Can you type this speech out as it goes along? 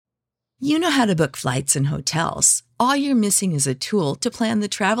You know how to book flights and hotels. All you're missing is a tool to plan the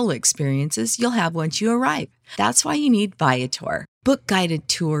travel experiences you'll have once you arrive. That's why you need Viator. Book guided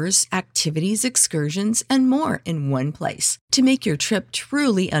tours, activities, excursions, and more in one place to make your trip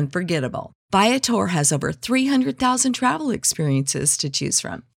truly unforgettable. Viator has over 300,000 travel experiences to choose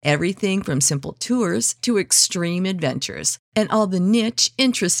from. Everything from simple tours to extreme adventures and all the niche,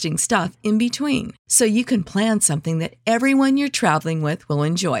 interesting stuff in between. So you can plan something that everyone you're traveling with will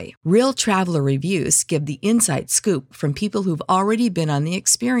enjoy. Real traveler reviews give the inside scoop from people who've already been on the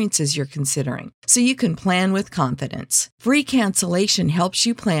experiences you're considering. So you can plan with confidence. Free cancellation helps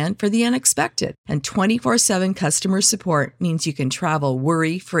you plan for the unexpected. And 24/7 customer support means you can travel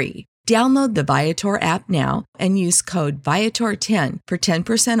worry-free. Download the Viator app now and use code Viator10 for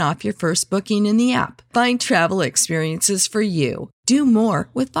 10% off your first booking in the app. Find travel experiences for you. Do more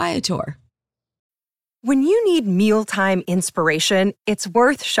with Viator. When you need mealtime inspiration, it's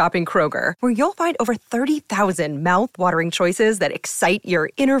worth shopping Kroger, where you'll find over 30,000 mouth-watering choices that excite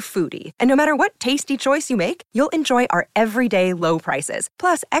your inner foodie. And no matter what tasty choice you make, you'll enjoy our everyday low prices,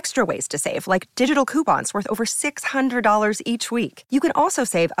 plus extra ways to save, like digital coupons worth over $600 each week. You can also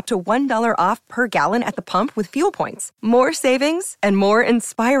save up to $1 off per gallon at the pump with fuel points. More savings and more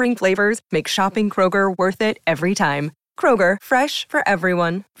inspiring flavors make shopping Kroger worth it every time. Kroger, fresh for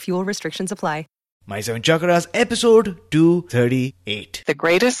everyone. Fuel restrictions apply. My Seven Chakras, episode 238. The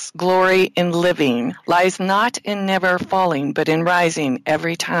greatest glory in living lies not in never falling, but in rising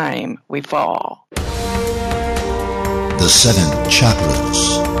every time we fall. The seven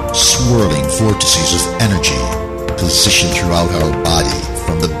chakras, swirling vortices of energy, positioned throughout our body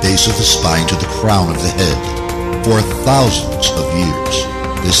from the base of the spine to the crown of the head. For thousands of years,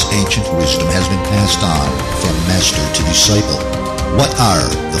 this ancient wisdom has been passed on from master to disciple. What are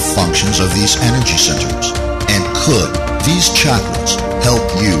the functions of these energy centers? And could these chakras help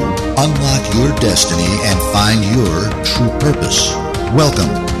you unlock your destiny and find your true purpose? Welcome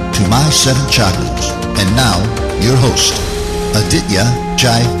to My Seven Chakras. And now, your host, Aditya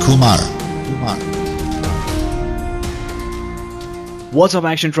Jai Kumar. What's up,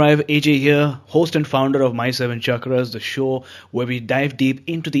 Action Tribe? AJ here, host and founder of My Seven Chakras, the show where we dive deep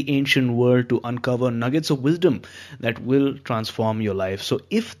into the ancient world to uncover nuggets of wisdom that will transform your life. So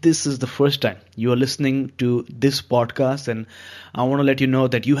if this is the first time you are listening to this podcast, then I want to let you know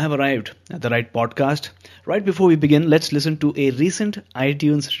that you have arrived at the right podcast. Right before we begin, let's listen to a recent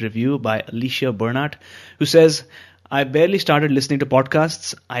iTunes review by Alicia Bernat, who says, I barely started listening to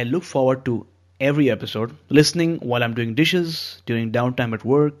podcasts. I look forward to every episode. Listening while I'm doing dishes, during downtime at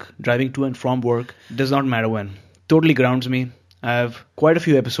work, driving to and from work, does not matter when. Totally grounds me. I have quite a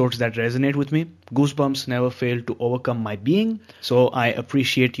few episodes that resonate with me. Goosebumps never fail to overcome my being. So I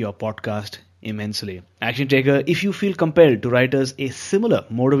appreciate your podcast immensely. Action Taker, if you feel compelled to write us a similar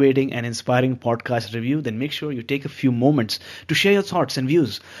motivating and inspiring podcast review, then make sure you take a few moments to share your thoughts and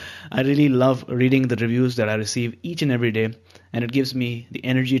views. I really love reading the reviews that I receive each and every day, and it gives me the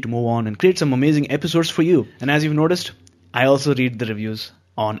energy to move on and create some amazing episodes for you. And as you've noticed, I also read the reviews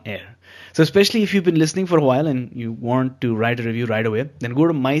on air. So especially if you've been listening for a while and you want to write a review right away, then go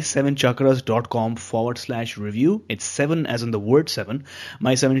to my7chakras.com/review. It's 7 as in the word 7.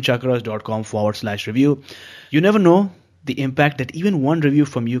 my7chakras.com/review. You never know the impact that even one review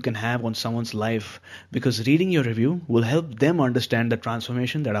from you can have on someone's life, because reading your review will help them understand the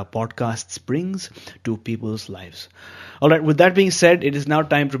transformation that our podcasts brings to people's lives. All right, with that being said, it is now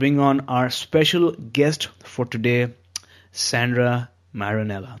time to bring on our special guest for today, Sandra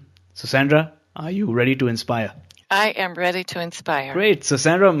Marinella. So Sandra, are you ready to inspire? I am ready to inspire. Great. So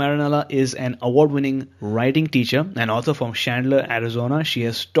Sandra Marinella is an award-winning writing teacher and author from Chandler, Arizona. She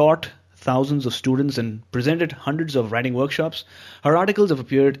has taught thousands of students and presented hundreds of writing workshops. Her articles have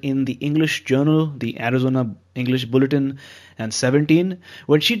appeared in the English Journal, the Arizona English Bulletin, and 17.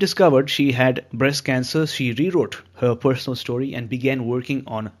 When she discovered she had breast cancer, she rewrote her personal story and began working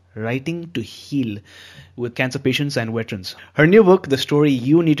on writing to heal with cancer patients and veterans. Her new book, The Story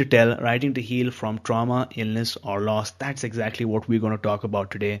You Need to Tell, Writing to Heal from Trauma, Illness, or Loss, that's exactly what we're going to talk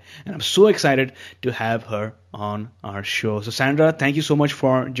about today. And I'm so excited to have her on our show. So Sandra, thank you so much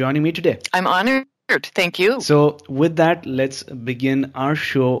for joining me today. I'm honored. Thank you. So with that, let's begin our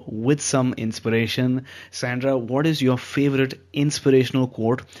show with some inspiration. Sandra, what is your favorite inspirational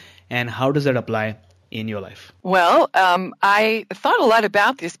quote and how does that apply in your life? Well, I thought a lot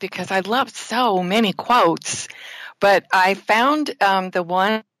about this because I love so many quotes, but I found the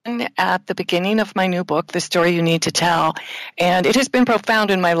one at the beginning of my new book, The Story You Need to Tell, and it has been profound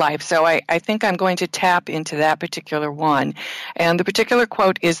in my life, so I think I'm going to tap into that particular one. And the particular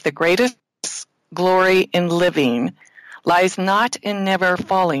quote is, the greatest glory in living lies not in never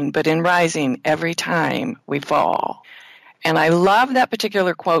falling, but in rising every time we fall. And I love that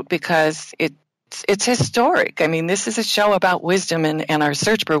particular quote because it's historic. I mean, this is a show about wisdom and our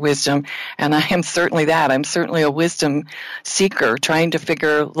search for wisdom, and I am certainly that. I'm certainly a wisdom seeker trying to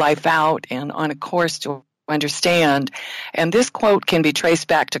figure life out and on a course to understand. And this quote can be traced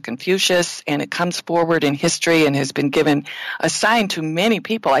back to Confucius, and it comes forward in history and has been given assigned to many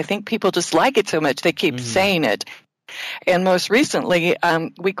people. I think people just like it so much they keep saying it. And most recently,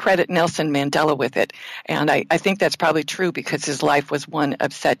 we credit Nelson Mandela with it. And I think that's probably true because his life was one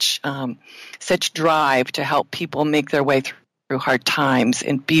of such drive to help people make their way through hard times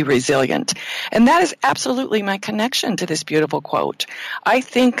and be resilient. And that is absolutely my connection to this beautiful quote. I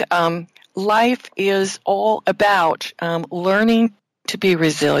think life is all about learning to be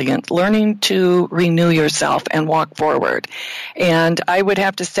resilient, learning to renew yourself and walk forward. And I would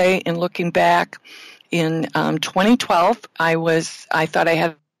have to say, in looking back, in 2012, I thought I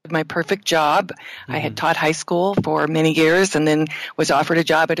had my perfect job. I had taught high school for many years and then was offered a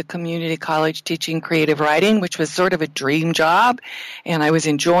job at a community college teaching creative writing, which was sort of a dream job, and I was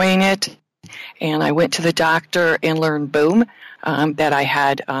enjoying it. And I went to the doctor and learned, boom, that I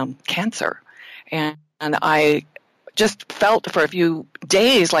had cancer. And I just felt for a few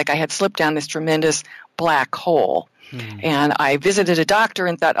days like I had slipped down this tremendous black hole. And I visited a doctor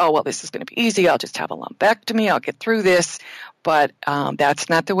and thought, oh, well, this is going to be easy. I'll just have a lumpectomy. I'll get through this. But that's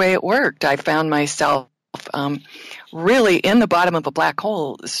not the way it worked. I found myself really in the bottom of a black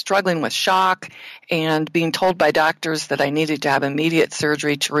hole, struggling with shock and being told by doctors that I needed to have immediate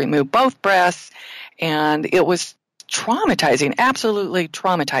surgery to remove both breasts. And it was traumatizing, absolutely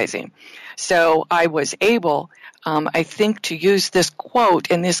traumatizing. So I was able, I think, to use this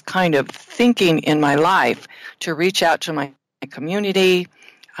quote and this kind of thinking in my life to reach out to my community,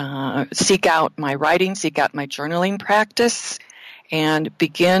 seek out my writing, seek out my journaling practice, and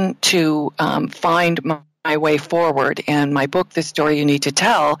begin to find my way forward. And my book, The Story You Need to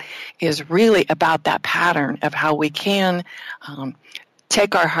Tell, is really about that pattern of how we can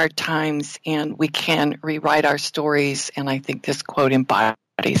take our hard times and we can rewrite our stories. And I think this quote embodies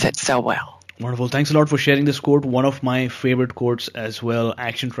it so well. Wonderful. Thanks a lot for sharing this quote. One of my favorite quotes as well.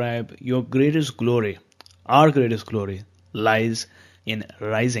 Action Tribe, your greatest glory, our greatest glory, lies in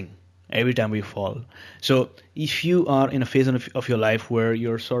rising every time we fall. So if you are in a phase of your life where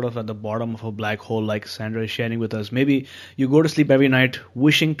you're sort of at the bottom of a black hole like Sandra is sharing with us, maybe you go to sleep every night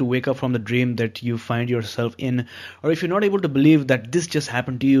wishing to wake up from the dream that you find yourself in, or if you're not able to believe that this just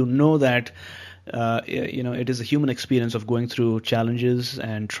happened to you, know that it is a human experience of going through challenges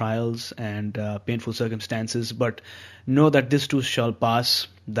and trials and painful circumstances, but know that this too shall pass,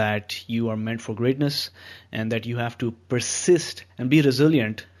 that you are meant for greatness, and that you have to persist and be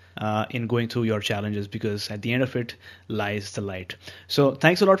resilient in going through your challenges, because at the end of it lies the light. So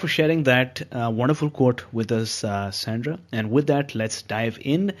thanks a lot for sharing that wonderful quote with us, Sandra. And with that, let's dive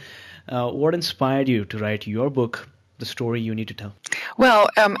in. What inspired you to write your book, The Story You Need to Tell? Well,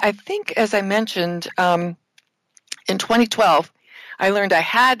 I think, as I mentioned, in 2012, I learned I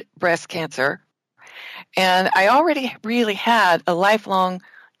had breast cancer, and I already really had a lifelong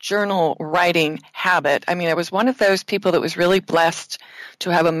journal writing habit. I mean, I was one of those people that was really blessed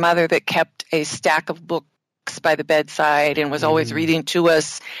to have a mother that kept a stack of books by the bedside and was always reading to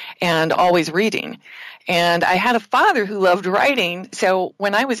us and always reading. And I had a father who loved writing, so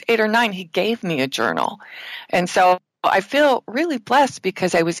when I was 8 or 9, he gave me a journal. And so I feel really blessed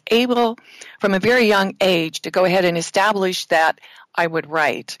because I was able, from a very young age, to go ahead and establish that I would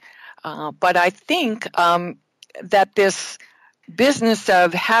write. But I think that this business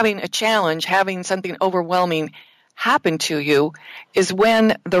of having a challenge, having something overwhelming happen to you, is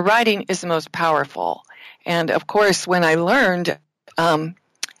when the writing is the most powerful. And of course, when I learned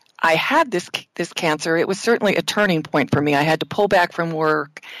I had this cancer, it was certainly a turning point for me. I had to pull back from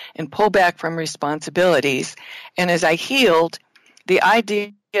work and pull back from responsibilities. And as I healed, the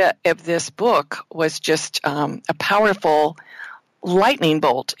idea of this book was just a powerful lightning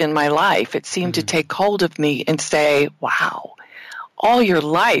bolt in my life. It seemed to take hold of me and say, wow, all your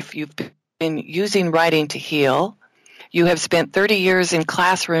life you've been using writing to heal. You have spent 30 years in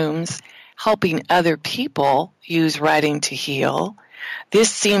classrooms helping other people use writing to heal. This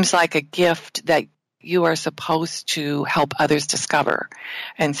seems like a gift that you are supposed to help others discover.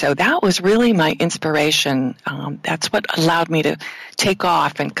 And so that was really my inspiration. That's what allowed me to take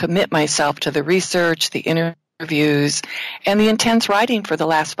off and commit myself to the research, the interviews, and the intense writing for the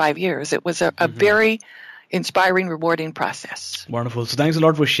last 5 years. It was a very inspiring, rewarding process. Wonderful. So thanks a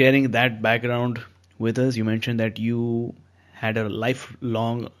lot for sharing that background with us. You mentioned that you had a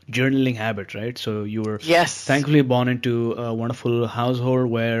lifelong journaling habit, right? So you were Yes. thankfully born into a wonderful household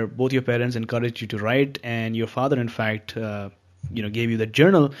where both your parents encouraged you to write, and your father, in fact, gave you the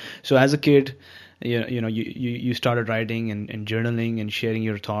journal. So as a kid, you started writing and journaling and sharing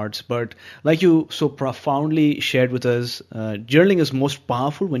your thoughts. But like you so profoundly shared with us, journaling is most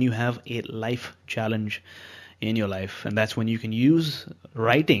powerful when you have a life challenge in your life, and that's when you can use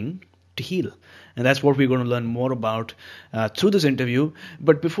writing to heal. And that's what we're going to learn more about through this interview.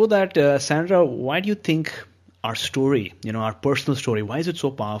 But before that, Sandra, why do you think our story, our personal story, why is it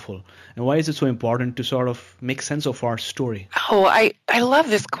so powerful? And why is it so important to sort of make sense of our story? Oh, I love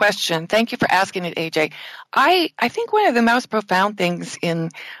this question. Thank you for asking it, AJ. I think one of the most profound things in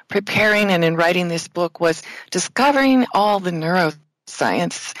preparing and in writing this book was discovering all the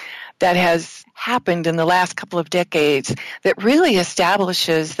neuroscience that has happened in the last couple of decades that really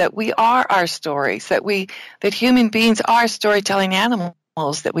establishes that we are our stories, that human beings are storytelling animals,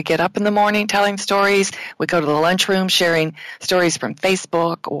 that we get up in the morning telling stories, we go to the lunchroom sharing stories from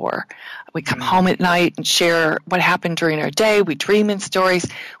Facebook, or we come home at night and share what happened during our day, we dream in stories.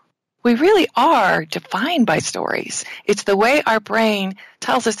 We really are defined by stories. It's the way our brain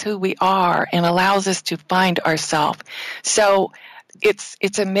tells us who we are and allows us to find ourselves. So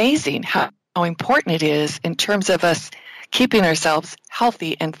it's amazing how important it is in terms of us keeping ourselves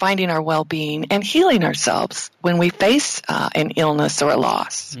healthy and finding our well-being and healing ourselves when we face an illness or a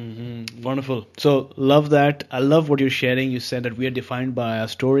loss. Mm-hmm. Wonderful. So love that. I love what you're sharing. You said that we are defined by our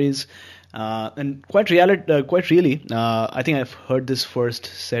stories. And quite really, I think I've heard this first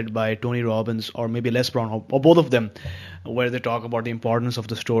said by Tony Robbins or maybe Les Brown or both of them, where they talk about the importance of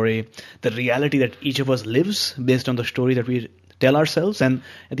the story, the reality that each of us lives based on the story that we tell ourselves. And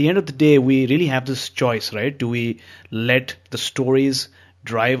at the end of the day, we really have this choice, right? Do we let the stories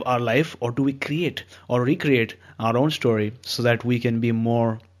drive our life, or do we create or recreate our own story so that we can be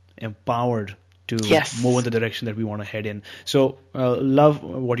more empowered to move in the direction that we want to head in? So love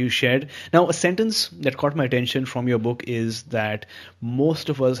what you shared. Now, a sentence that caught my attention from your book is that most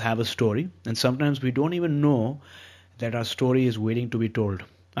of us have a story, and sometimes we don't even know that our story is waiting to be told.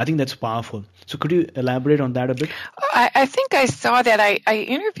 I think that's powerful. So could you elaborate on that a bit? I think I saw that. I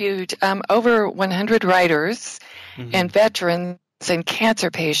interviewed over 100 writers and veterans and cancer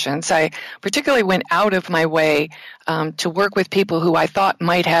patients. I particularly went out of my way to work with people who I thought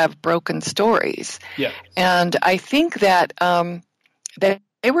might have broken stories. Yeah. And I think that that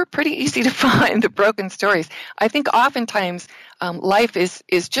they were pretty easy to find, the broken stories. I think oftentimes life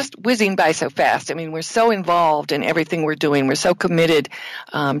is just whizzing by so fast. I mean, we're so involved in everything we're doing. We're so committed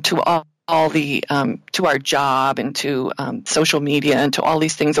to all the to our job and to social media and to all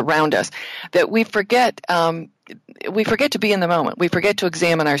these things around us that we forget to be in the moment. We forget to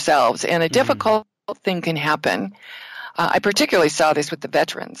examine ourselves, and a difficult thing can happen. I particularly saw this with the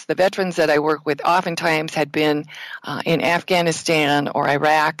veterans. The veterans that I work with oftentimes had been in Afghanistan or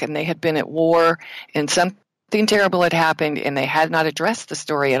Iraq, and they had been at war, and something terrible had happened, and they had not addressed the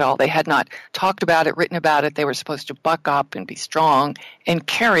story at all. They had not talked about it, written about it. They were supposed to buck up and be strong and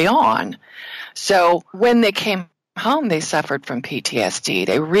carry on. So when they came home, they suffered from PTSD.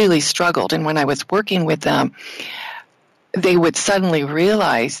 They really struggled, and when I was working with them, they would suddenly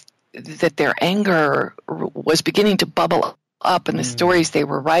realize that their anger was beginning to bubble up in the stories they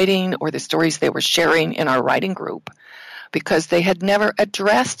were writing or the stories they were sharing in our writing group, because they had never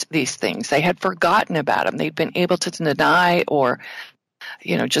addressed these things. They had forgotten about them. They'd been able to deny or,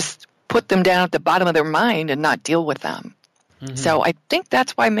 just put them down at the bottom of their mind and not deal with them. So I think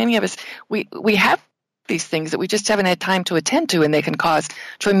that's why many of us, we have these things that we just haven't had time to attend to, and they can cause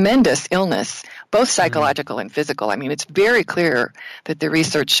tremendous illness, both psychological and physical. I mean, it's very clear that the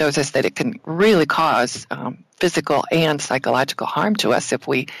research shows us that it can really cause physical and psychological harm to us if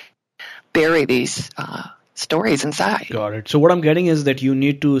we bury these stories inside. Got it. So what I'm getting is that you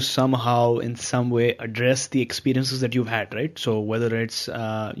need to somehow, in some way, address the experiences that you've had, right? So whether it's,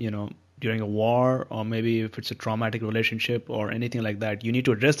 during a war, or maybe if it's a traumatic relationship or anything like that, you need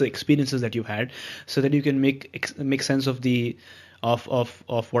to address the experiences that you've had so that you can make sense of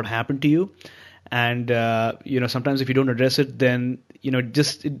of what happened to you. And sometimes if you don't address it, then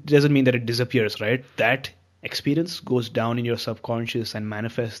it doesn't mean that it disappears, right? That experience goes down in your subconscious and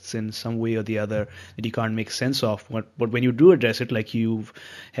manifests in some way or the other that you can't make sense of. But when you do address it, like you've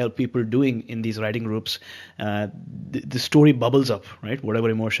helped people doing in these writing groups, the story bubbles up, right? Whatever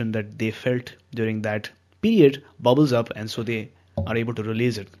emotion that they felt during that period bubbles up, and so they are able to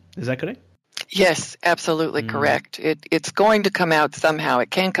release it. Is that correct? Yes, absolutely correct. It's going to come out somehow. It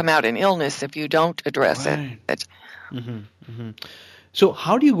can come out in illness if you don't address it. So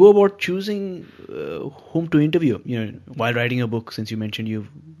how do you go about choosing whom to interview? While writing a book, since you mentioned you've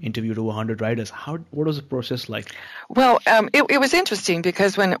interviewed over 100 writers, what was the process like? Well, it was interesting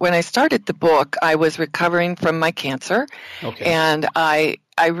because when I started the book, I was recovering from my cancer, and I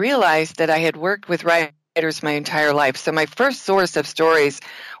realized that I had worked with writers my entire life. So my first source of stories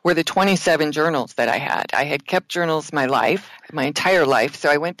were the 27 journals that I had. I had kept journals my entire life. So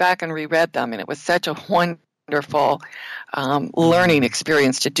I went back and reread them, and it was such a wonderful learning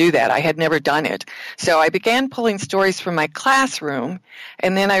experience to do that. I had never done it. So I began pulling stories from my classroom,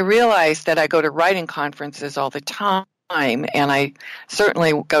 and then I realized that I go to writing conferences all the time. And I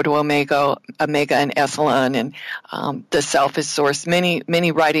certainly go to Omega and Esalen and the Selfish Source,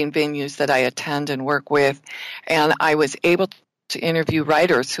 many writing venues that I attend and work with. And I was able to interview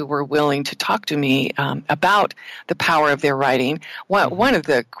writers who were willing to talk to me about the power of their writing. One of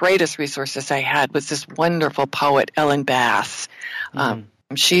the greatest resources I had was this wonderful poet, Ellen Bass.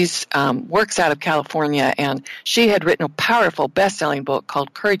 She's works out of California, and she had written a powerful best-selling book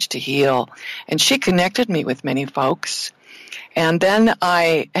called Courage to Heal, and she connected me with many folks. And then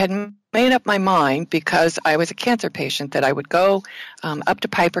I had made up my mind, because I was a cancer patient, that I would go up to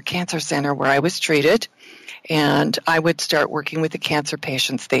Piper Cancer Center where I was treated, and I would start working with the cancer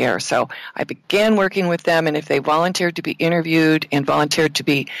patients there. So I began working with them, and if they volunteered to be interviewed and volunteered to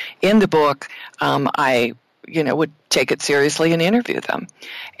be in the book, I would take it seriously and interview them.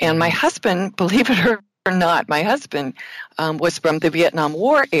 And my husband, believe it or not, my husband was from the Vietnam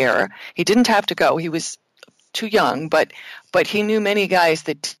War era. He didn't have to go. He was too young, but he knew many guys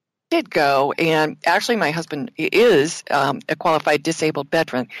that did go. And actually, my husband is a qualified disabled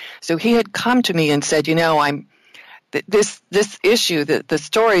veteran. So he had come to me and said, this issue, the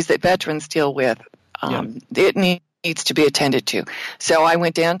stories that veterans deal with, it needs to be attended to. So I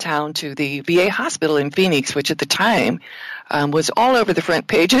went downtown to the VA hospital in Phoenix, which at the time was all over the front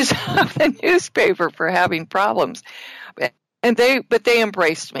pages of the newspaper for having problems. But they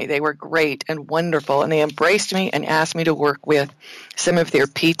embraced me. They were great and wonderful, and they embraced me and asked me to work with some of their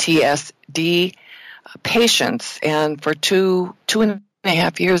PTSD patients. And for two and a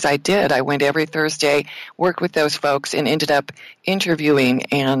half years I did. I went every Thursday, worked with those folks, and ended up interviewing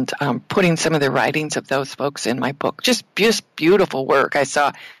and putting some of the writings of those folks in my book. Just beautiful work. I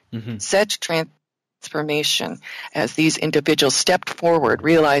saw such transformation as these individuals stepped forward,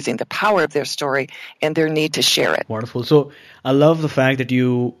 realizing the power of their story and their need to share it. Wonderful. So I love the fact that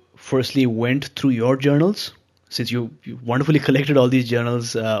you firstly went through your journals, since you wonderfully collected all these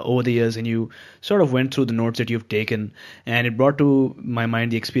journals over the years, and you sort of went through the notes that you've taken, and it brought to my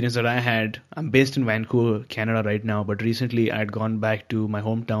mind the experience that I had. I'm based in Vancouver, Canada right now, but recently I had gone back to my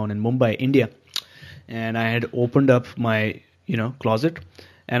hometown in Mumbai, India, and I had opened up my closet,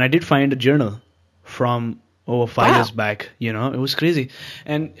 and I did find a journal from over 5 years back. It was crazy.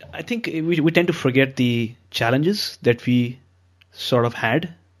 And I think we tend to forget the challenges that we sort of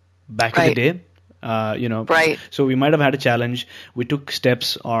had back in the day. Right. So we might have had a challenge. We took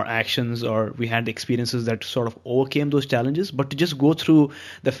steps or actions, or we had experiences that sort of overcame those challenges. But to just go through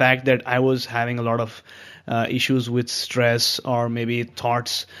the fact that I was having a lot of issues with stress, or maybe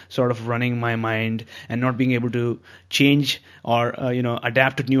thoughts sort of running my mind and not being able to change or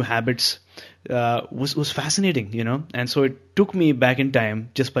adapt to new habits was fascinating. And so it took me back in time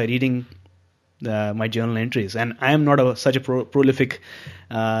just by reading my journal entries. And I am not such a prolific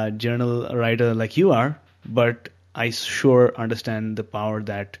journal writer like you are, but I sure understand the power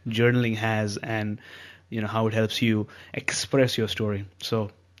that journaling has, and how it helps you express your story.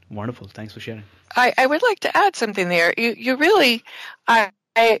 So wonderful. Thanks for sharing. I would like to add something there. You really, I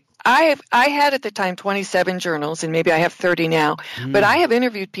had at the time 27 journals, and maybe I have 30 now, but I have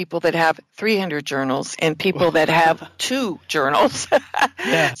interviewed people that have 300 journals and people that have 2 journals.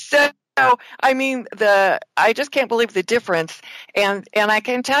 Yeah. So, I mean, I just can't believe the difference. And I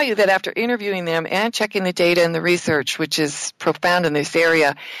can tell you that after interviewing them and checking the data and the research, which is profound in this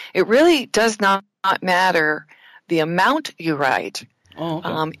area, it really does not matter the amount you write.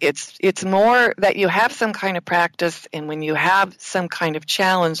 Oh, okay. It's more that you have some kind of practice, and when you have some kind of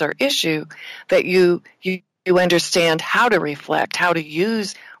challenge or issue, that you understand how to reflect, how to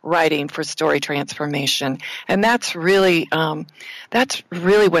use writing for story transformation. And that's really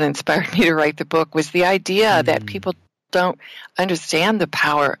what inspired me to write the book, was the idea that people don't understand the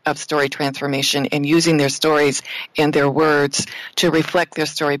power of story transformation and using their stories and their words to reflect their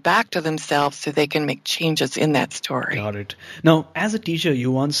story back to themselves so they can make changes in that story. Got it. Now, as a teacher,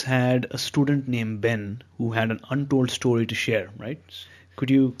 you once had a student named Ben who had an untold story to share, right? Could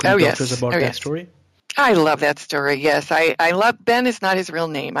you talk to us about that story? I love that story, yes. I love, Ben is not his real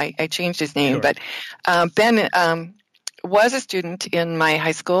name. I changed his name, but Ben was a student in my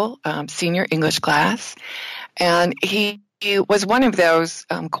high school senior English class, and he was one of those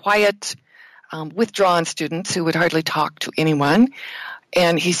quiet, withdrawn students who would hardly talk to anyone,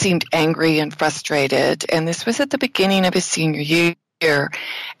 and he seemed angry and frustrated, and this was at the beginning of his senior year,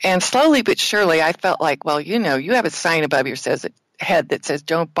 and slowly but surely I felt like, well, you know, you have a sign above your head that says,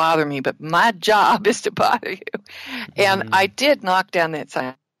 don't bother me, but my job is to bother you. And I did knock down that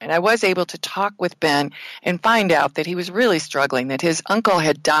sign. And I was able to talk with Ben and find out that he was really struggling, that his uncle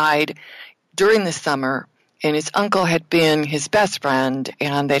had died during the summer, and his uncle had been his best friend,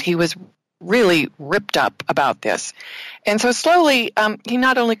 and that he was really ripped up about this. And so slowly, he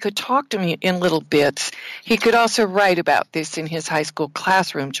not only could talk to me in little bits, he could also write about this in his high school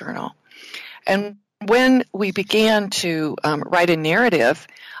classroom journal. And when we began to write a narrative,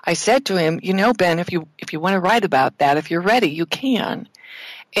 I said to him, you know, Ben, if you want to write about that, if you're ready, you can.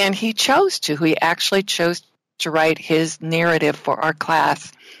 And he chose to. He actually chose to write his narrative for our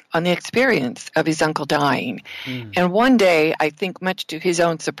class on the experience of his uncle dying. And one day, I think much to his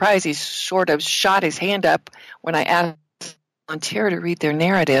own surprise, he sort of shot his hand up when I asked a volunteer to read their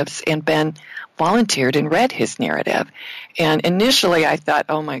narratives, and Ben volunteered and read his narrative. And initially I thought,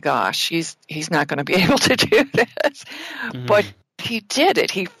 oh my gosh, he's not going to be able to do this. But he did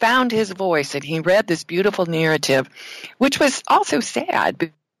it. He found his voice, and he read this beautiful narrative, which was also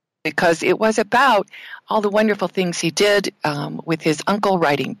sad because it was about all the wonderful things he did with his uncle,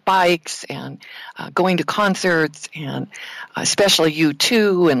 riding bikes and going to concerts, and especially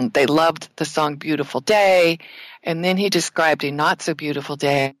U2, and they loved the song Beautiful Day. And then he described a not so beautiful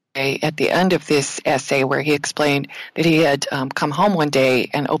day at the end of this essay, where he explained that he had come home one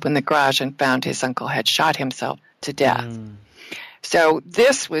day and opened the garage and found his uncle had shot himself to death. So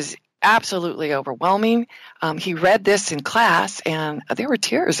this was absolutely overwhelming. He read this in class, and there were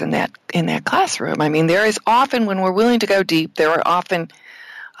tears in that classroom. I mean, there is often, when we're willing to go deep, there are often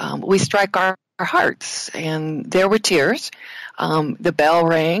we strike our hearts, and there were tears. The bell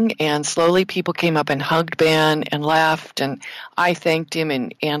rang, and slowly people came up and hugged Ben and left, and I thanked him,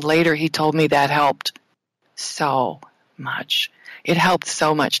 and later he told me that helped so much. It helped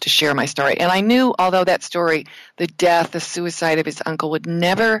so much to share my story. And I knew, although that story, the death, the suicide of his uncle, would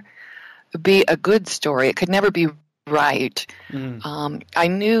never be a good story. It could never be right. I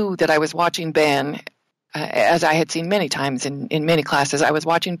knew that I was watching Ben, as I had seen many times in many classes. I was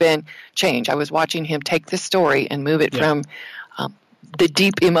watching Ben change. I was watching him take this story and move it from the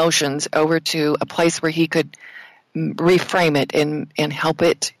deep emotions over to a place where he could reframe it and help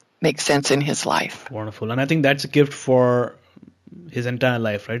it make sense in his life. Wonderful. And I think that's a gift for his entire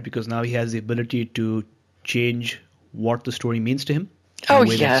life, right? Because now he has the ability to change what the story means to him. Oh, in a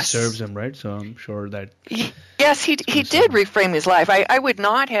way that yes. serves him, right? So I'm sure that... Yes, he did reframe his life. I would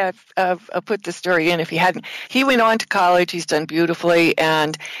not have put the story in if he hadn't. He went on to college. He's done beautifully,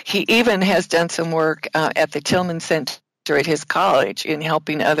 and he even has done some work at the Tillman Center at his college in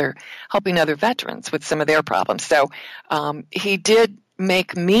helping other veterans with some of their problems. So he did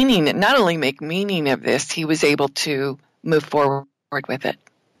make meaning, not only make meaning of this, he was able to move forward with it.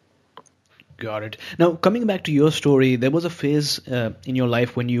 Got it. Now, coming back to your story, there was a phase in your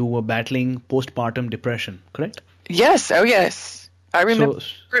life when you were battling postpartum depression, correct? Yes. Oh, yes. I remember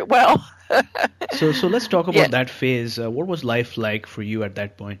it well. So let's talk about that phase. What was life like for you at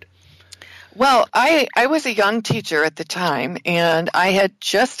that point? Well, I was a young teacher at the time, and I had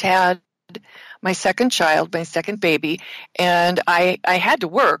just had my second child, my second baby, and I had to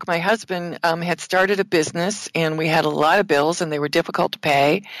work. My husband had started a business, and we had a lot of bills, and they were difficult to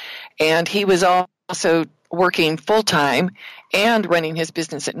pay. And he was also working full-time and running his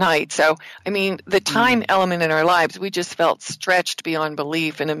business at night. So, I mean, the time element in our lives, we just felt stretched beyond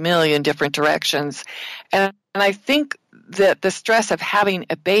belief in a million different directions. And I think that the stress of having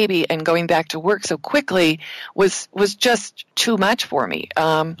a baby and going back to work so quickly was just too much for me.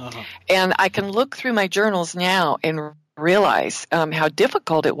 And I can look through my journals now and realize how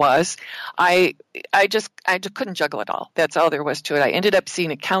difficult it was. I just couldn't juggle it all. That's all there was to it. I ended up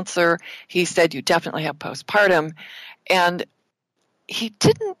seeing a counselor. He said, you definitely have postpartum. And he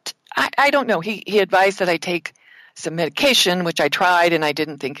didn't, I don't know. He advised that I take some medication, which I tried, and I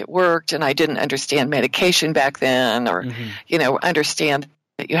didn't think it worked, and I didn't understand medication back then, or, understand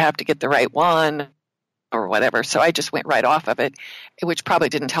that you have to get the right one or whatever. So I just went right off of it, which probably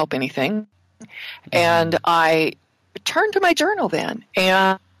didn't help anything. And I turned to my journal then,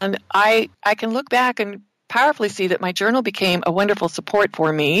 and I can look back and powerfully see that my journal became a wonderful support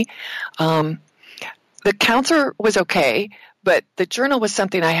for me. The counselor was okay, but the journal was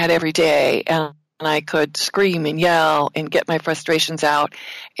something I had every day, and I could scream and yell and get my frustrations out.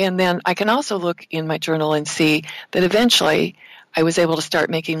 And then I can also look in my journal and see that eventually I was able to start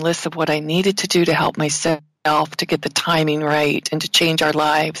making lists of what I needed to do to help myself, to get the timing right and to change our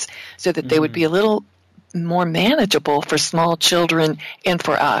lives so that they would be a little more manageable for small children and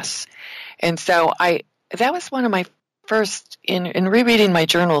for us. And so that was one of my first, in rereading my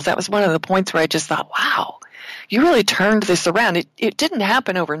journals, that was one of the points where I just thought, wow, you really turned this around. It didn't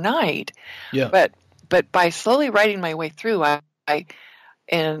happen overnight, but by slowly writing my way through, I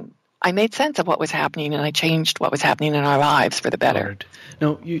made sense of what was happening, and I changed what was happening in our lives for the better. Right.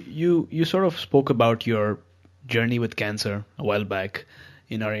 Now, you sort of spoke about your journey with cancer a while back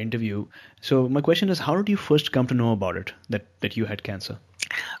in our interview. So my question is, how did you first come to know about it, that you had cancer?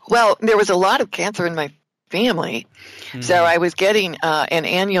 Well, there was a lot of cancer in my family. So I was getting an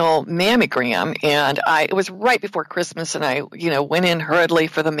annual mammogram, and it was right before Christmas, and I went in hurriedly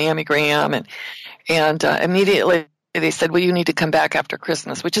for the mammogram, and immediately they said, well, you need to come back after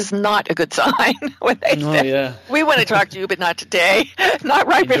Christmas, which is not a good sign. When they said, we want to talk to you, but not today, not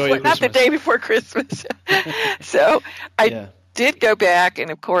the day before Christmas. So I did go back, and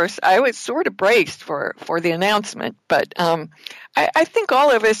of course I was sort of braced for the announcement, but I think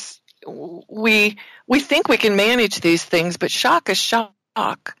all of us, we think we can manage these things, but shock is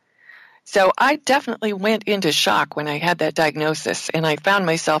shock. So I definitely went into shock when I had that diagnosis, and I found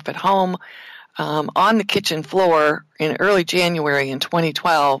myself at home on the kitchen floor in early January in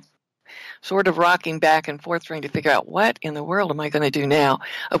 2012, sort of rocking back and forth trying to figure out what in the world am I going to do now.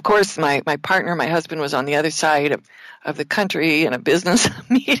 Of course, my partner, my husband, was on the other side of the country in a business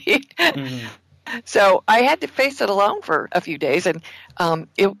meeting. So I had to face it alone for a few days, and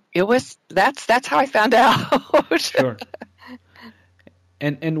that's how I found out. Sure.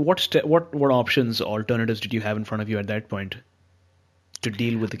 And what options, alternatives did you have in front of you at that point to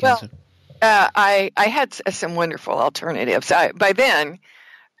deal with the cancer? I had some wonderful alternatives. By then,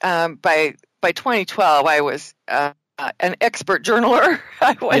 by 2012, I was an expert journaler.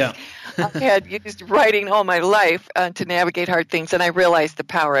 I had used writing all my life to navigate hard things, and I realized the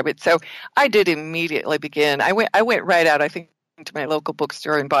power of it. So I did immediately begin. I went right out, I think, to my local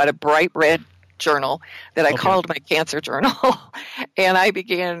bookstore and bought a bright red journal that I called my cancer journal, and I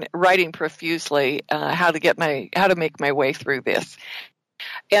began writing profusely how to make my way through this.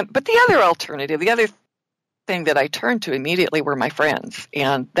 But the other alternative, the other thing that I turned to immediately were my friends,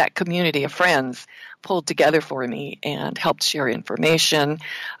 and that community of friends pulled together for me and helped share information.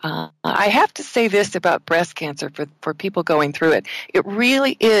 I have to say this about breast cancer for people going through it. It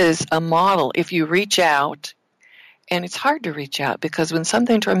really is a model if you reach out, and it's hard to reach out because when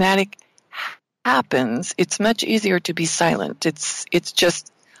something dramatic happens, it's much easier to be silent. It's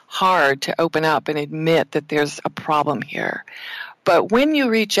just hard to open up and admit that there's a problem here. But when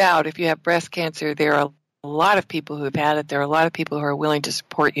you reach out, if you have breast cancer, there are a lot of people who have had it. There are a lot of people who are willing to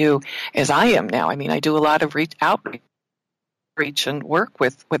support you, as I am now. I mean, I do a lot of outreach and work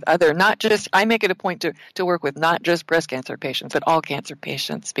with other, not just, I make it a point to work with not just breast cancer patients, but all cancer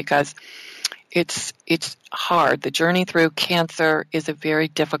patients, because it's hard. The journey through cancer is a very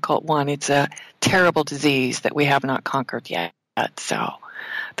difficult one. It's a terrible disease that we have not conquered yet. So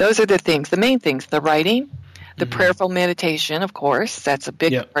those are the things, the main things, the writing, the prayerful meditation, of course, that's a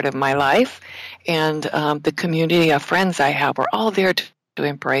big part of my life, and the community of friends I have are all there to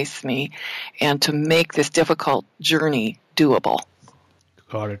embrace me and to make this difficult journey doable.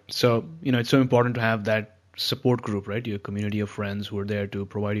 Got it. So, it's so important to have that support group, right? Your community of friends who are there to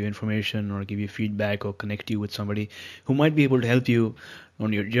provide you information or give you feedback or connect you with somebody who might be able to help you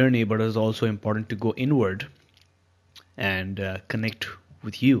on your journey, but it's also important to go inward and connect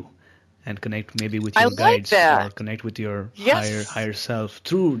with you. And connect maybe with your guides or connect with your higher self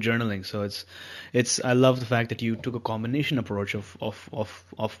through journaling. So I love the fact that you took a combination approach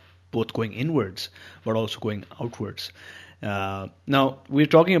of both going inwards but also going outwards. Now we're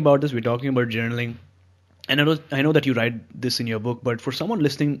talking about this. We're talking about journaling, and I know that you write this in your book. But for someone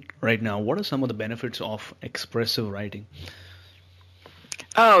listening right now, what are some of the benefits of expressive writing?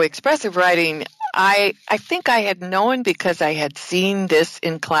 Oh, expressive writing. I think I had known because I had seen this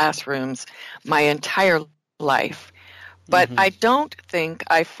in classrooms my entire life. But I don't think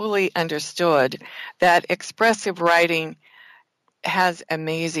I fully understood that expressive writing has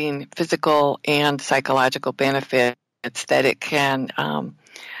amazing physical and psychological benefits, that it can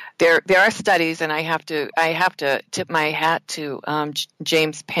there are studies, and I have to tip my hat to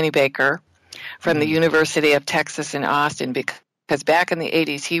James Pennebaker from the University of Texas in Austin, because back in the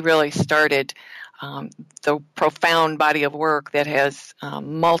 80s, he really started the profound body of work that has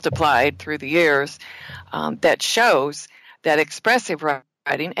multiplied through the years that shows that expressive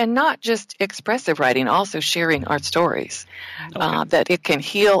writing, and not just expressive writing, also sharing our stories, that it can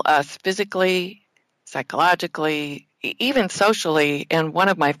heal us physically, psychologically, even socially. And one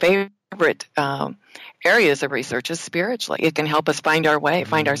of my favorite areas of research is spiritually. It can help us find our way,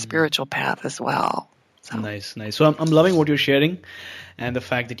 find our spiritual path as well. So. Nice. So I'm loving what you're sharing, and the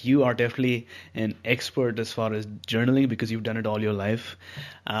fact that you are definitely an expert as far as journaling, because you've done it all your life.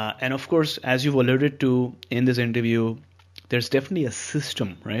 And of course, as you've alluded to in this interview, there's definitely a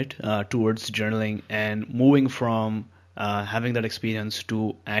system, right, towards journaling and moving from having that experience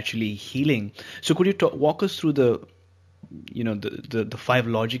to actually healing. So could you walk us through the 5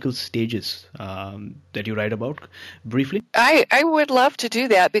 logical stages that you write about briefly? I would love to do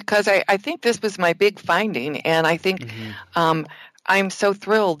that, because I think this was my big finding, and I think I'm so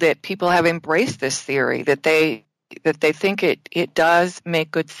thrilled that people have embraced this theory, that they think it does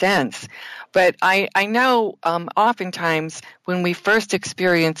make good sense. But I know oftentimes when we first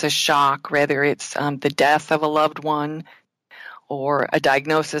experience a shock, whether it's the death of a loved one, or a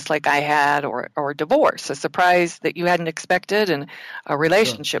diagnosis like I had, or divorce, a surprise that you hadn't expected, and a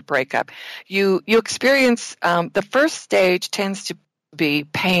relationship breakup, you experience, the first stage tends to be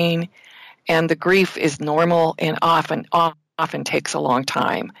pain, and the grief is normal and often takes a long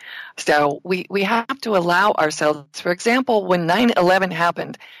time. So we have to allow ourselves, for example, when 9/11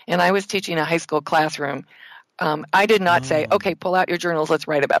 happened, and I was teaching a high school classroom, I did not say, okay, pull out your journals, let's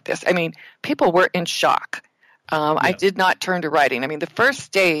write about this. I mean, people were in shock. I did not turn to writing. I mean, the first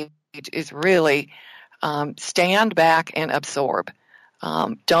stage is really stand back and absorb.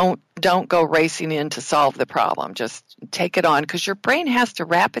 Don't go racing in to solve the problem. Just take it on, because your brain has to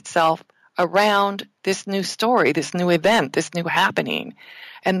wrap itself around this new story, this new event, this new happening.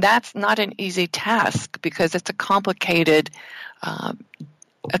 And that's not an easy task, because it's a complicated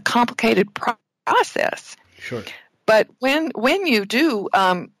process. Sure. But when you do,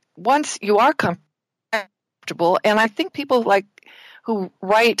 once you are comfortable, and I think people who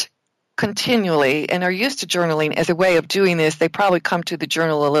write continually and are used to journaling as a way of doing this, they probably come to the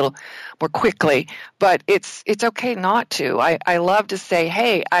journal a little more quickly. But it's okay not to. I love to say,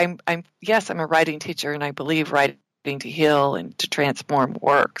 hey, I'm a writing teacher, and I believe writing to heal and to transform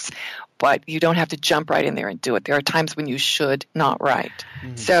works. But you don't have to jump right in there and do it. There are times when you should not write.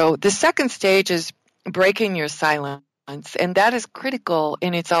 Mm-hmm. So the second stage is breaking your silence, and that is critical,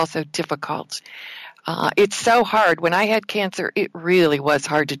 and it's also difficult. It's so hard. When I had cancer, it really was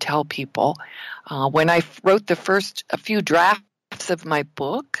hard to tell people. When I wrote a few drafts of my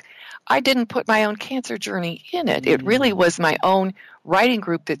book, I didn't put my own cancer journey in it. It really was my own writing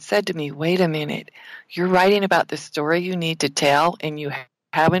group that said to me, wait a minute, you're writing about the story you need to tell, and you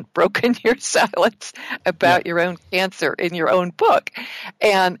haven't broken your silence about your own cancer in your own book.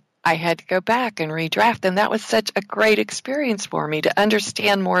 And I had to go back and redraft, and that was such a great experience for me to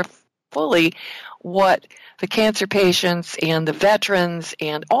understand more fully what the cancer patients and the veterans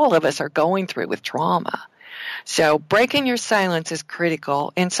and all of us are going through with trauma. So breaking your silence is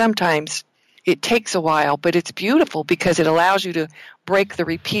critical, and sometimes it takes a while, but it's beautiful because it allows you to break the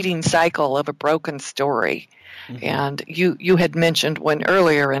repeating cycle of a broken story. Mm-hmm. And you had mentioned one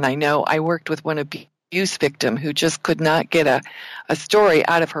earlier, and I know I worked with one abuse victim who just could not get a story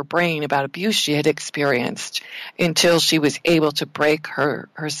out of her brain about abuse she had experienced until she was able to break her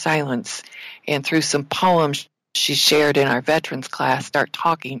silence, and through some poems she shared in our veterans class, start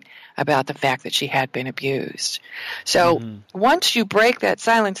talking about the fact that she had been abused. So once you break that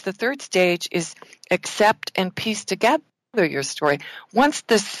silence, the third stage is accept and piece together your story. Once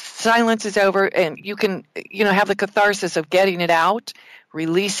the silence is over and you can, have the catharsis of getting it out,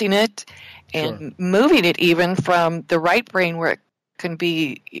 releasing it, and moving it even from the right brain where it can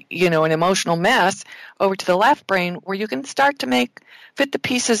be, an emotional mess, over to the left brain where you can start to fit the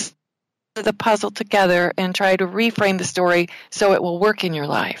pieces of the puzzle together and try to reframe the story so it will work in your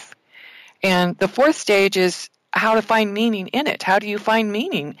life. And the fourth stage is how to find meaning in it. How do you find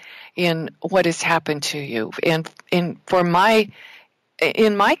meaning in what has happened to you? And in my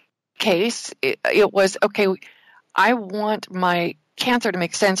case, it was, okay, I want my cancer to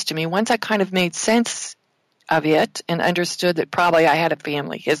make sense to me. Once I kind of made sense of it and understood that probably I had a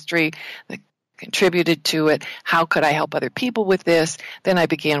family history that contributed to it, how could I help other people with this? Then I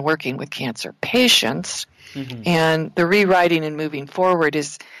began working with cancer patients. Mm-hmm. And the rewriting and moving forward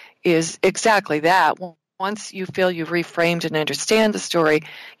is exactly that. Once you feel you've reframed and understand the story,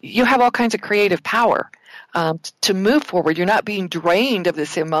 you have all kinds of creative power to move forward. You're not being drained of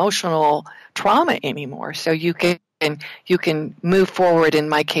this emotional trauma anymore. So you can move forward. In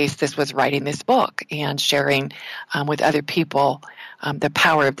my case, this was writing this book and sharing with other people the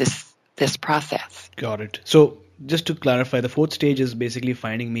power of this process. Got it. So just to clarify, the fourth stage is basically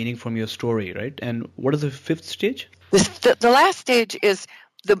finding meaning from your story, right? And what is the fifth stage? The last stage is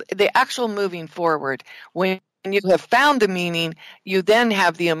the actual moving forward. When you have found the meaning, you then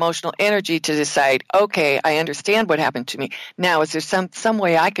have the emotional energy to decide, okay, I understand what happened to me. Now, is there some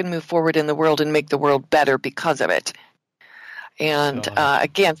way I can move forward in the world and make the world better because of it? And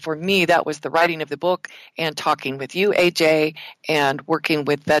again, for me, that was the writing of the book and talking with you, AJ, and working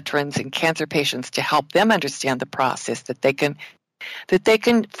with veterans and cancer patients to help them understand the process that they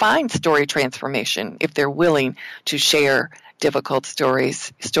can find story transformation if they're willing to share difficult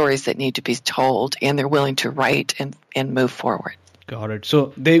stories that need to be told, and they're willing to write and move forward. Got it.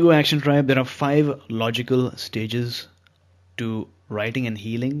 So there you go, Action Tribe. There are 5 logical stages to writing and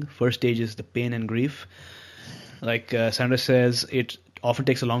healing. First stage is the pain and grief. Like Sandra says, it often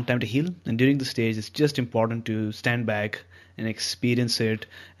takes a long time to heal, and during the stage, it's just important to stand back and experience it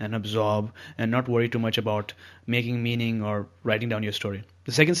and absorb and not worry too much about making meaning or writing down your story.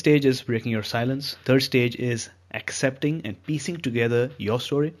 The second stage is breaking your silence. Third stage is accepting and piecing together your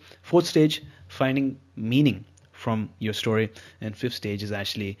story. Fourth stage, finding meaning from your story. And fifth stage is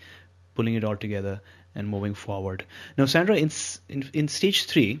actually pulling it all together and moving forward. Now, Sandra, in stage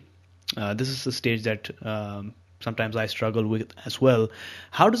 3, this is the stage that sometimes I struggle with as well.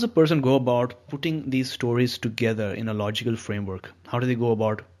 How does a person go about putting these stories together in a logical framework? How do they go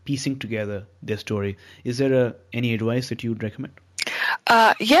about piecing together their story? Is there any advice that you would recommend?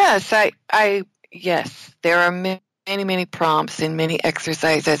 Yes, yes, there are many prompts and many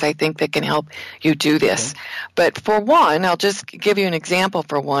exercises I think that can help you do this. Okay. But for one, I'll just give you an example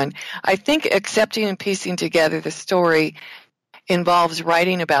for one. I think accepting and piecing together the story involves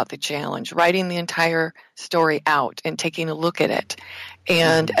writing about the challenge, writing the entire story out and taking a look at it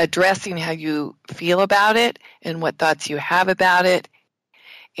and addressing how you feel about it and what thoughts you have about it.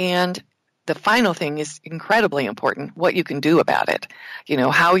 And the final thing is incredibly important, what you can do about it. You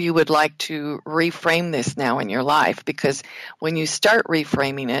know, how you would like to reframe this now in your life, because when you start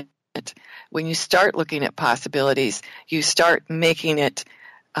reframing it, when you start looking at possibilities, you start making it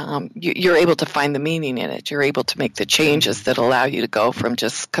you're able to find the meaning in it. You're able to make the changes that allow you to go from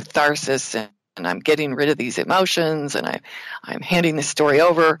just catharsis and I'm getting rid of these emotions and I'm handing this story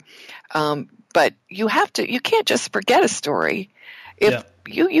over. But you can't just forget a story.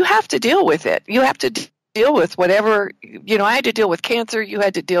 You have to deal with it. You have to deal with whatever, I had to deal with cancer. You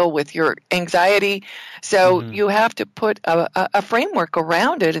had to deal with your anxiety. So you have to put a framework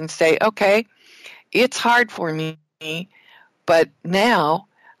around it and say, okay, it's hard for me, but now,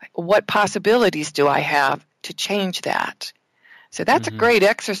 what possibilities do I have to change that? So that's a great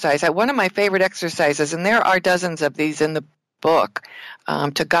exercise. One of my favorite exercises, and there are dozens of these in the book,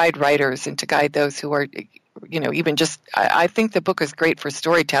 to guide writers and to guide those who are, even just, I think the book is great for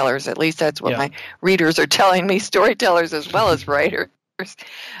storytellers. At least that's what my readers are telling me, storytellers as well as writers.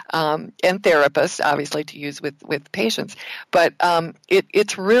 And therapists, obviously, to use with patients. But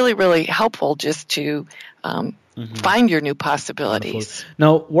it's really, really helpful just to find your new possibilities. Wonderful.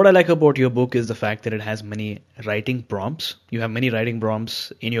 Now, what I like about your book is the fact that it has many writing prompts. You have many writing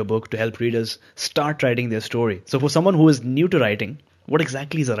prompts in your book to help readers start writing their story. So for someone who is new to writing, what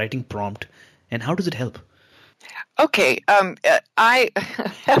exactly is a writing prompt and how does it help? Okay. I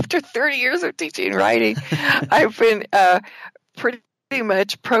after 30 years of teaching writing, I've been pretty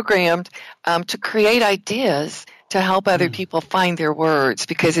much programmed to create ideas to help other people find their words,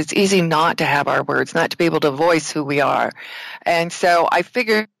 because it's easy not to have our words, not to be able to voice who we are. And so I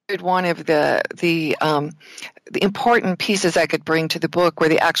figured one of the important pieces I could bring to the book were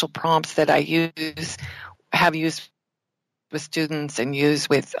the actual prompts that I have used with students and use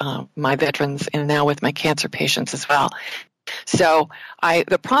with my veterans and now with my cancer patients as well. So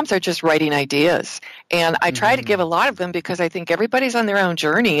the prompts are just writing ideas, and I try to give a lot of them because I think everybody's on their own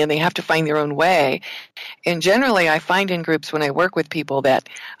journey and they have to find their own way. And generally I find in groups when I work with people that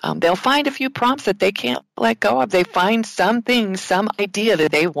they'll find a few prompts that they can't let go of. They find something, some idea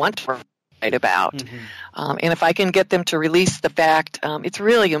that they want to write about. And if I can get them to release the fact, it's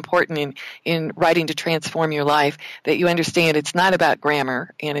really important in writing to transform your life that you understand it's not about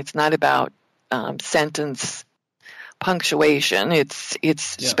grammar and it's not about sentence punctuation, it's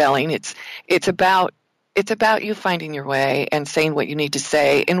spelling, it's about you finding your way and saying what you need to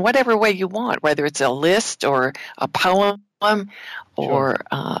say in whatever way you want, whether it's a list or a poem or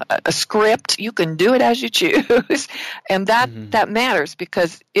a script. You can do it as you choose, and that matters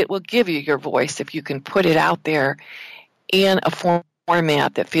because it will give you your voice if you can put it out there in a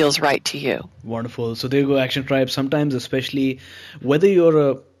format that feels right to you. Wonderful. So there you go, Action Tribe. Sometimes, especially whether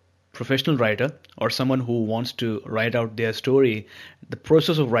you're a professional writer or someone who wants to write out their story, the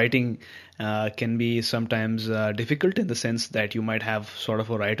process of writing can be sometimes difficult in the sense that you might have sort of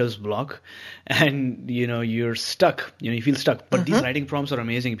a writer's block and you're stuck, you feel stuck. But these writing prompts are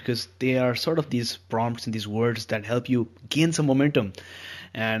amazing because they are sort of these prompts and these words that help you gain some momentum.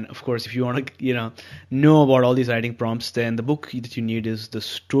 And of course, if you want to know about all these writing prompts, then the book that you need is The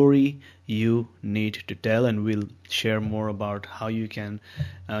Story You Need to Tell, and we'll share more about how you can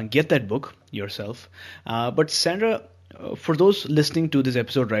get that book yourself. But Sandra, for those listening to this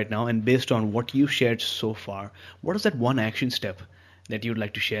episode right now, and based on what you shared so far, what is that one action step that you'd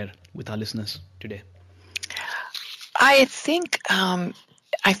like to share with our listeners today? I think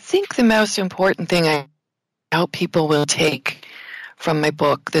the most important thing I hope people will take from my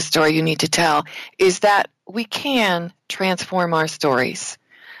book, The Story You Need to Tell, is that we can transform our stories.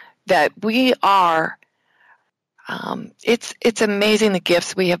 That we are, it's amazing the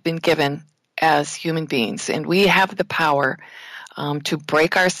gifts we have been given as human beings, and we have the power to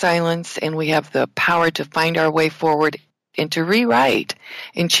break our silence, and we have the power to find our way forward and to rewrite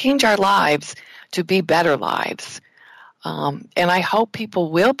and change our lives to be better lives. And I hope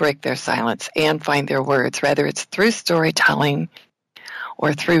people will break their silence and find their words, whether it's through storytelling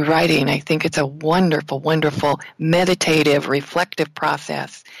or through writing. I think it's a wonderful, wonderful meditative, reflective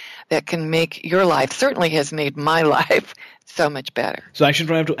process that can make your life, certainly has made my life, so much better. So Action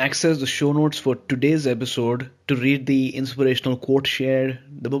Tribe, to access the show notes for today's episode, to read the inspirational quote shared,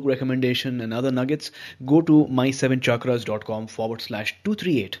 the book recommendation, and other nuggets, go to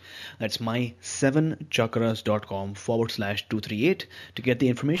my7chakras.com/238. That's my7chakras.com/238 to get the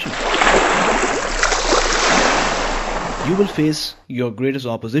information. You will face your greatest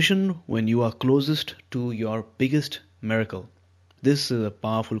opposition when you are closest to your biggest miracle. This is a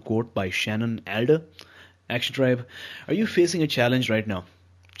powerful quote by Shannon Alder. Action Tribe, are you facing a challenge right now?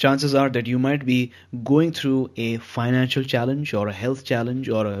 Chances are that you might be going through a financial challenge or a health challenge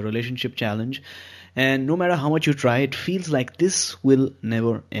or a relationship challenge, and no matter how much you try, it feels like this will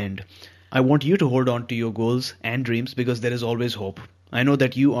never end. I want you to hold on to your goals and dreams because there is always hope. I know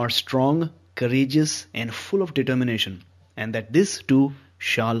that you are strong, courageous, and full of determination, and that this too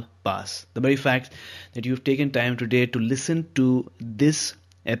shall pass. The very fact that you've taken time today to listen to this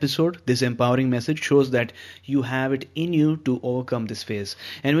episode, this empowering message, shows that you have it in you to overcome this phase.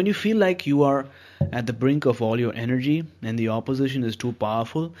 And when you feel like you are at the brink of all your energy and the opposition is too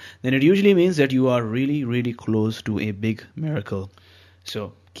powerful, then it usually means that you are really, really close to a big miracle.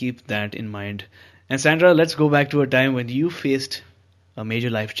 So keep that in mind. And Sandra, let's go back to a time when you faced a major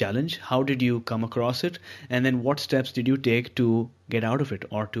life challenge. How did you come across it? And then what steps did you take to get out of it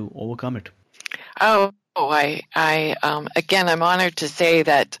or to overcome it? Again, I'm honored to say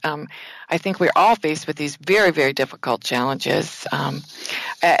that I think we're all faced with these very, very difficult challenges.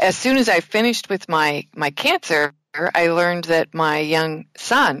 As soon as I finished with my cancer, I learned that my young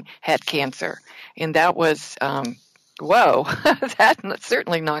son had cancer. And that was, whoa, that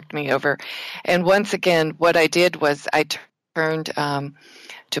certainly knocked me over. And once again, what I did was I turned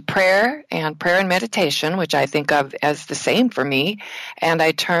to prayer and meditation, which I think of as the same for me. And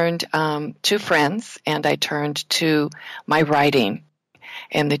I turned to friends, and I turned to my writing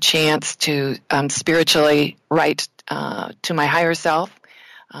and the chance to spiritually write to my higher self,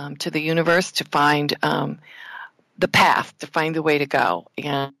 to the universe, to find the path, to find the way to go.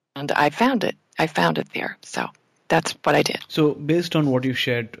 And I found it. I found it there. So that's what I did. So based on what you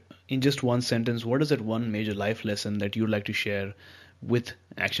shared, in just one sentence, what is that one major life lesson that you'd like to share with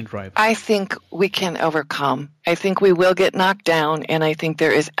Action Tribe? I think we can overcome. I think we will get knocked down, and I think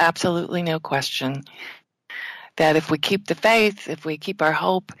there is absolutely no question that if we keep the faith, if we keep our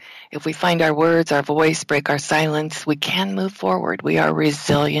hope, if we find our words, our voice, break our silence, we can move forward. We are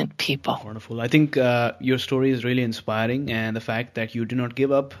resilient people. Wonderful. I think your story is really inspiring, and the fact that you do not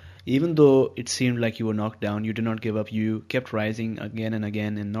give up, even though it seemed like you were knocked down, you did not give up. You kept rising again and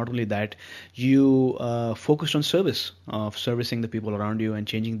again. And not only that, you focused on servicing the people around you and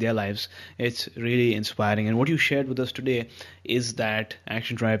changing their lives. It's really inspiring. And what you shared with us today is that,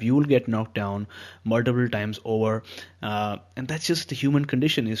 Action Tribe, you will get knocked down multiple times over. And that's just the human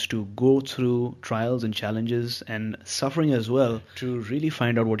condition, is to go through trials and challenges and suffering as well to really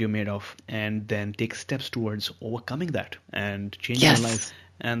find out what you're made of and then take steps towards overcoming that and changing your life.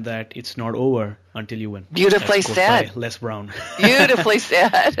 And that it's not over until you win. Beautifully said. Les Brown. Beautifully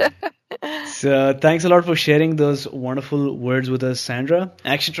said. So thanks a lot for sharing those wonderful words with us, Sandra.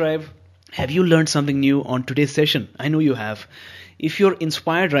 Action Tribe, have you learned something new on today's session? I know you have. If you're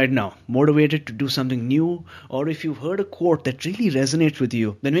inspired right now, motivated to do something new, or if you've heard a quote that really resonates with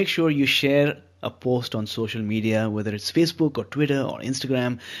you, then make sure you share a post on social media, whether it's Facebook or Twitter or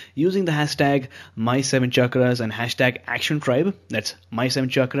Instagram, using the hashtag My7Chakras and hashtag Action Tribe. That's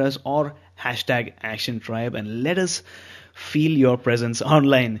My7Chakras or hashtag Action Tribe, and let us feel your presence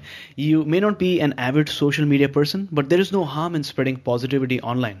online. You may not be an avid social media person, but there is no harm in spreading positivity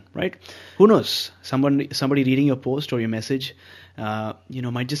online, right? Who knows? Somebody reading your post or your message,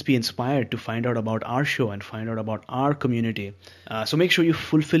 might just be inspired to find out about our show and find out about our community. So make sure you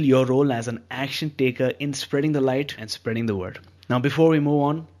fulfill your role as an action taker in spreading the light and spreading the word. Now, before we move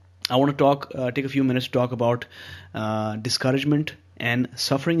on, I want to take a few minutes to talk about discouragement and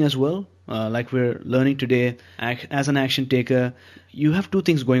suffering as well. Like we're learning today, as an action taker, you have two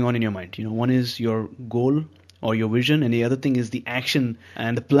things going on in your mind. One is your goal or your vision, and the other thing is the action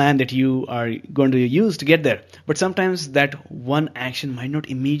and the plan that you are going to use to get there. But sometimes that one action might not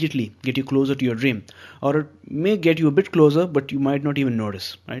immediately get you closer to your dream, or it may get you a bit closer, but you might not even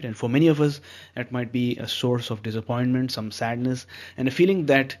notice, right? And for many of us, that might be a source of disappointment, some sadness, and a feeling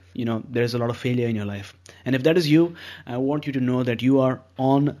that, there's a lot of failure in your life. And if that is you, I want you to know that you are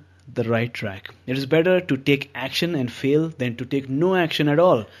on the right track. It is better to take action and fail than to take no action at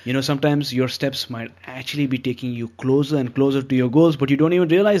all. Sometimes your steps might actually be taking you closer and closer to your goals, but you don't even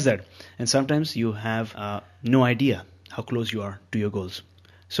realize that. And sometimes you have no idea how close you are to your goals.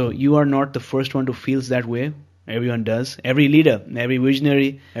 So you are not the first one to feel that way. Everyone does. Every leader, every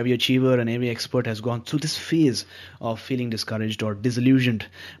visionary, every achiever, and every expert has gone through this phase of feeling discouraged or disillusioned.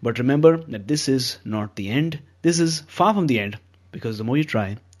 But remember that this is not the end. This is far from the end, because the more you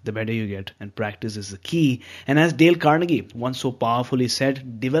try, the better you get, and practice is the key. And as Dale Carnegie once so powerfully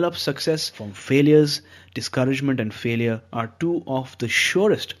said, develop success from failures. Discouragement and failure are two of the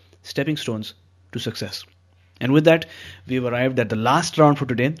surest stepping stones to success. And with that, we've arrived at the last round for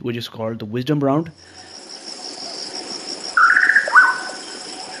today, which is called the Wisdom Round.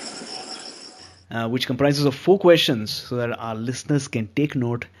 Which comprises of 4 questions so that our listeners can take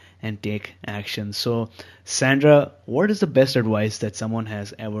note and take action. So, Sandra, what is the best advice that someone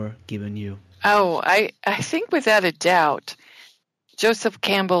has ever given you? Oh, I think without a doubt, Joseph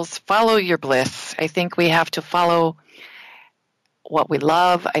Campbell's Follow Your Bliss. I think we have to follow what we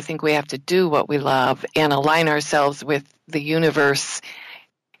love. I think we have to do what we love and align ourselves with the universe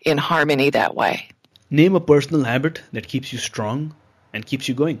in harmony that way. Name a personal habit that keeps you strong and keeps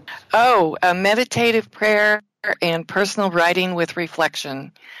you going. Oh, a meditative prayer and personal writing with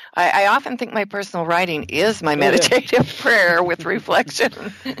reflection. I often think my personal writing is my meditative prayer with reflection.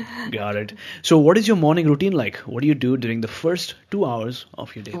 Got it. So what is your morning routine like? What do you do during the first 2 hours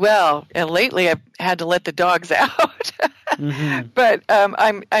of your day? Well, lately I've had to let the dogs out. But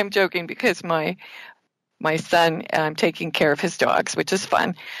I'm joking because my son, I'm taking care of his dogs, which is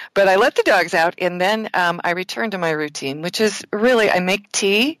fun. But I let the dogs out, and then I return to my routine, which is really I make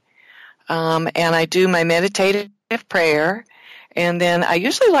tea, and I do my meditative prayer, and then I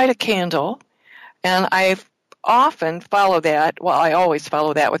usually light a candle, and I often follow that, well, I always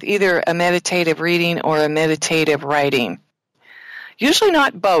follow that with either a meditative reading or a meditative writing. Usually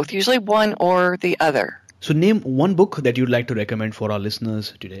not both, usually one or the other. So name one book that you'd like to recommend for our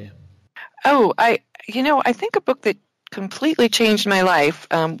listeners today. Oh, I think a book that completely changed my life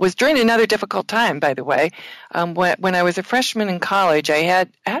was during another difficult time, by the way. When I was a freshman in college, I had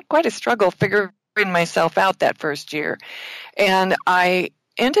quite a struggle figuring myself out that first year. And I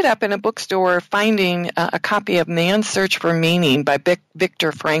ended up in a bookstore finding a copy of Man's Search for Meaning by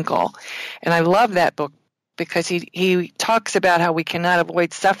Viktor Frankl. And I love that book because he talks about how we cannot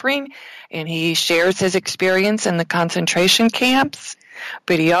avoid suffering, and he shares his experience in the concentration camps.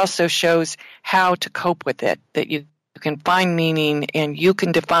 But he also shows how to cope with it, that you can find meaning and you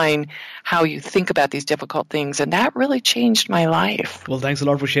can define how you think about these difficult things. And that really changed my life. Well, thanks a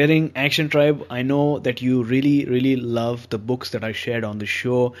lot for sharing, Action Tribe. I know that you really, really love the books that I shared on the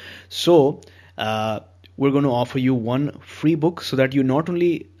show. So we're going to offer you one free book so that you not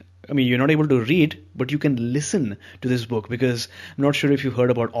only you're not able to read, but you can listen to this book, because I'm not sure if you've heard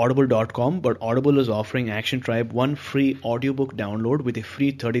about audible.com, but Audible is offering Action Tribe one free audiobook download with a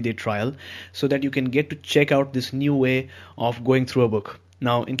free 30-day trial so that you can get to check out this new way of going through a book.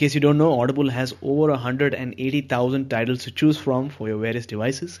 Now, in case you don't know, Audible has over 180,000 titles to choose from for your various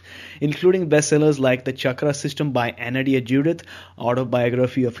devices, including bestsellers like The Chakra System by Anadia Judith,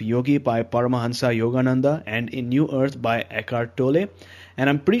 Autobiography of Yogi by Paramahansa Yogananda, and In New Earth by Eckhart Tolle. And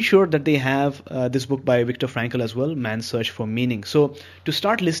I'm pretty sure that they have this book by Viktor Frankl as well, Man's Search for Meaning. So to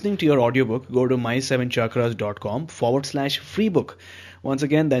start listening to your audiobook, go to my7chakras.com/free book. Once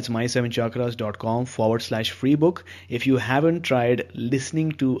again, that's my7chakras.com/free book. If you haven't tried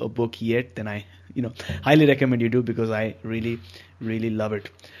listening to a book yet, then I highly recommend you do, because I really, really love it.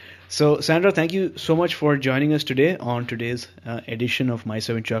 So, Sandra, thank you so much for joining us today on today's edition of My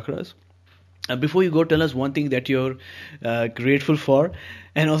 7 Chakras. Before you go, tell us one thing that you're grateful for,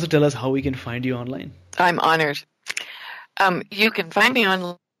 and also tell us how we can find you online. I'm honored. You can find me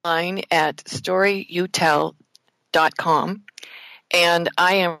online at storyyouTell.com, and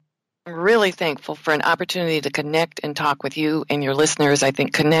I am really thankful for an opportunity to connect and talk with you and your listeners. I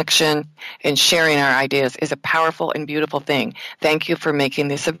think connection and sharing our ideas is a powerful and beautiful thing. Thank you for making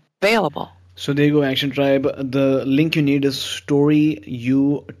this available. So there you go, Action Tribe. The link you need is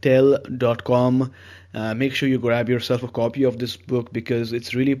storyyouTell.com. Make sure you grab yourself a copy of this book because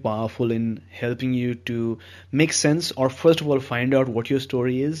it's really powerful in helping you to make sense, or first of all find out what your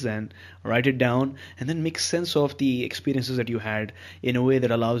story is and write it down, and then make sense of the experiences that you had in a way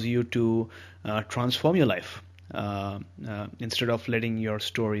that allows you to transform your life. Instead of letting your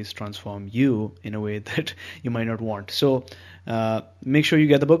stories transform you in a way that you might not want. So make sure you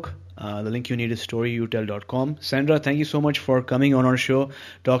get the book. The link you need is storyyouTell.com. Sandra, thank you so much for coming on our show,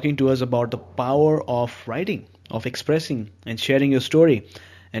 talking to us about the power of writing, of expressing and sharing your story,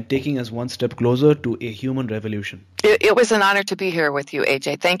 and taking us one step closer to a human revolution. It was an honor to be here with you,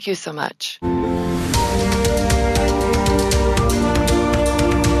 AJ. Thank you so much. You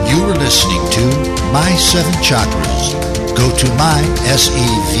were listening to My 7 Chakras. Go to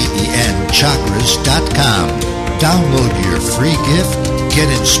mysevenchakras.com. Download your free gift, get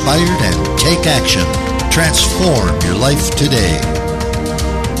inspired, and take action. Transform your life today.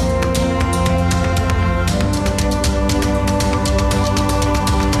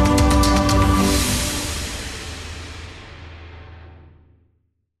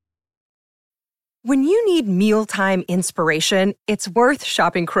 When you need mealtime inspiration, it's worth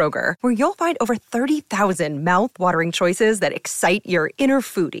shopping Kroger, where you'll find over 30,000 mouth-watering choices that excite your inner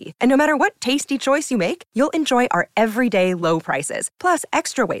foodie. And no matter what tasty choice you make, you'll enjoy our everyday low prices, plus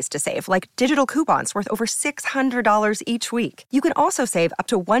extra ways to save, like digital coupons worth over $600 each week. You can also save up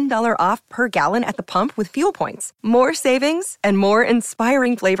to $1 off per gallon at the pump with fuel points. More savings and more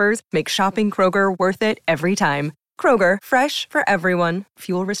inspiring flavors make shopping Kroger worth it every time. Kroger, fresh for everyone.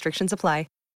 Fuel restrictions apply.